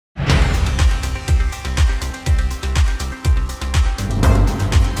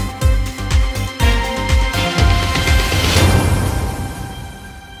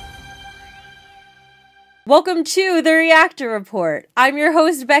Welcome to the Reactor Report. I'm your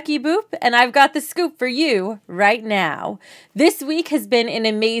host, Becky Boop, and I've got the scoop for you right now. This week has been an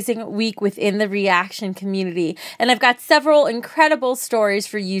amazing week within the reaction community, and I've got several incredible stories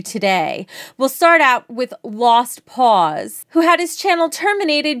for you today. We'll start out with Lost Paws, who had his channel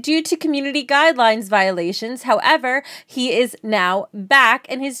terminated due to community guidelines violations. However, he is now back,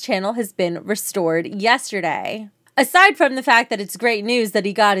 and his channel has been restored yesterday. Aside from the fact that it's great news that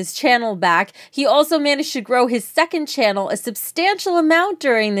he got his channel back, he also managed to grow his second channel a substantial amount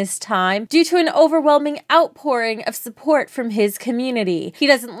during this time due to an overwhelming outpouring of support from his community. He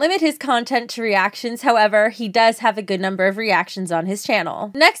doesn't limit his content to reactions, however, he does have a good number of reactions on his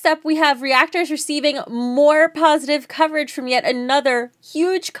channel. Next up, we have Reactors receiving more positive coverage from yet another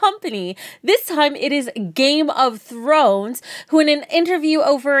huge company. This time it is Game of Thrones, who in an interview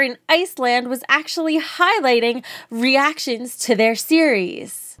over in Iceland was actually highlighting reactions to their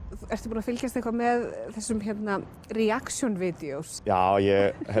series. Ertu búin að fylgjast eitthvað með þessum reaction videos? Já,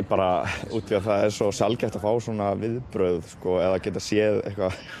 ég hef bara út í að það svo sjaldgæft að fá svona viðbrögð, sko, eða geta séð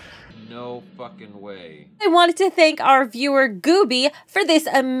eitthvað. No fucking way. I wanted to thank our viewer Gooby for this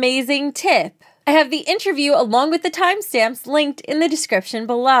amazing tip. I have the interview along with the timestamps linked in the description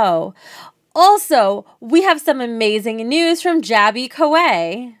below. Also, we have some amazing news from Jabby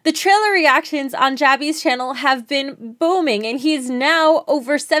Koei. The trailer reactions on Jabby's channel have been booming, and he is now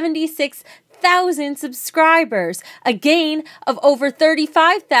over 76,000 subscribers, a gain of over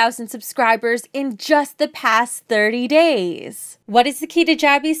 35,000 subscribers in just the past 30 days. What is the key to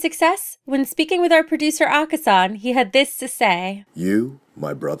Jabby's success? When speaking with our producer Akasan, he had this to say. You,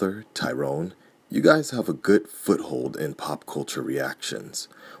 my brother, Tyrone, you guys have a good foothold in pop culture reactions.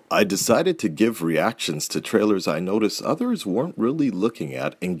 I decided to give reactions to trailers I noticed others weren't really looking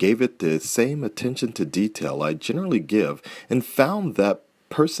at and gave it the same attention to detail I generally give, and found that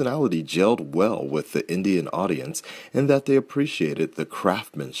personality gelled well with the Indian audience and that they appreciated the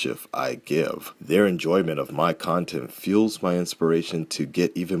craftsmanship I give. Their enjoyment of my content fuels my inspiration to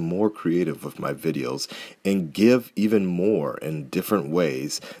get even more creative with my videos and give even more in different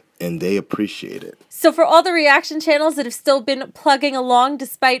ways, and they appreciate it. So for all the reaction channels that have still been plugging along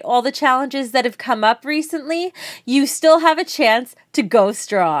despite all the challenges that have come up recently, you still have a chance to go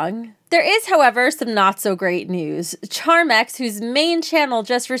strong. There is, however, some not so great news. CharmX, whose main channel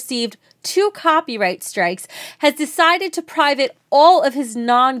just received 2 copyright strikes, has decided to private all of his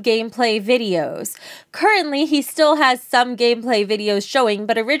non-gameplay videos. Currently, he still has some gameplay videos showing,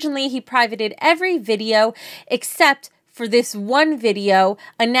 but originally he privated every video except for this one video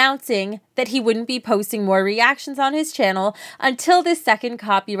announcing that he wouldn't be posting more reactions on his channel until this second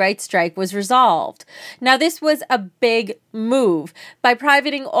copyright strike was resolved. Now, this was a big move. By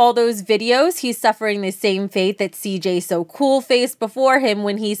privating all those videos, he's suffering the same fate that CJ So Cool faced before him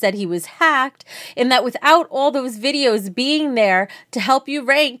when he said he was hacked, in that without all those videos being there to help you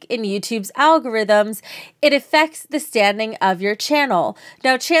rank in YouTube's algorithms, it affects the standing of your channel.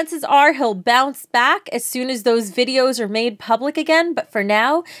 Now, chances are he'll bounce back as soon as those videos are made public again, but for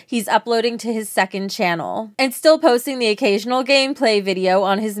now, he's uploading to his second channel and still posting the occasional gameplay video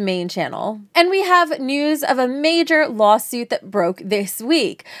on his main channel. And we have news of a major lawsuit that broke this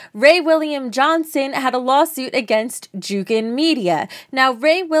week. Ray William Johnson had a lawsuit against Jukin Media. Now,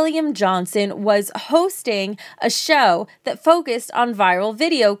 Ray William Johnson was hosting a show that focused on viral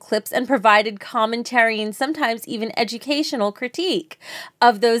video clips and provided commentary and sometimes even educational critique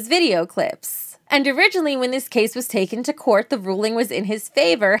of those video clips. And originally, when this case was taken to court, the ruling was in his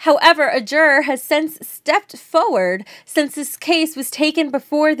favor. However, a juror has since stepped forward since this case was taken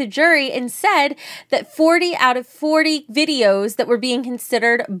before the jury and said that 40 out of 40 videos that were being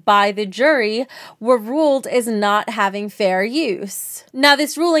considered by the jury were ruled as not having fair use. Now,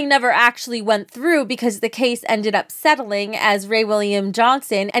 this ruling never actually went through because the case ended up settling as Ray William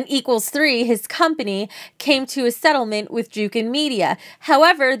Johnson and Equals3, his company, came to a settlement with Jukin Media.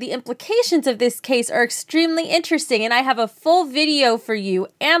 However, the implications of this case are extremely interesting, and I have a full video for you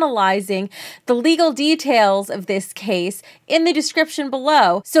analyzing the legal details of this case in the description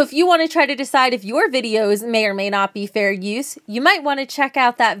below. So if you want to try to decide if your videos may or may not be fair use, you might want to check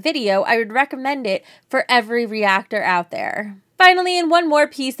out that video. I would recommend it for every reactor out there. Finally, in one more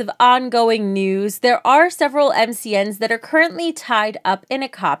piece of ongoing news, there are several MCNs that are currently tied up in a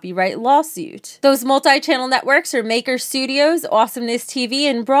copyright lawsuit. Those multi-channel networks are Maker Studios, Awesomeness TV,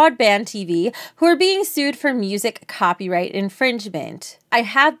 and Broadband TV, who are being sued for music copyright infringement. I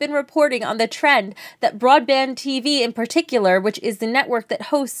have been reporting on the trend that Broadband TV in particular, which is the network that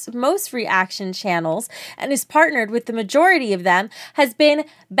hosts most reaction channels and is partnered with the majority of them, has been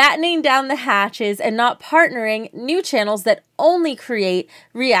battening down the hatches and not partnering new channels that only create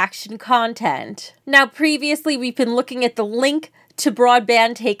reaction content. Now, previously, we've been looking at the link to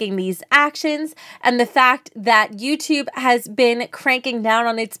broadband taking these actions and the fact that YouTube has been cranking down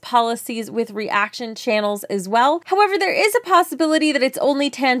on its policies with reaction channels as well. However, there is a possibility that it's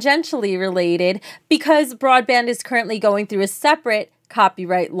only tangentially related because broadband is currently going through a separate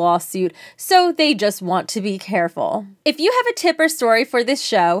copyright lawsuit, so they just want to be careful. If you have a tip or story for this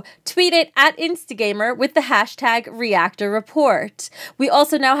show, tweet it at Instagamer with the hashtag Reactor Report. We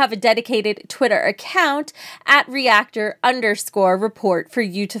also now have a dedicated Twitter account at Reactor_report for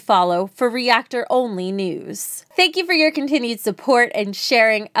you to follow for Reactor only news. Thank you for your continued support and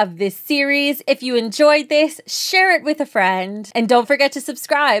sharing of this series. If you enjoyed this, share it with a friend, and don't forget to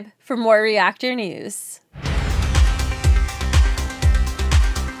subscribe for more Reactor news.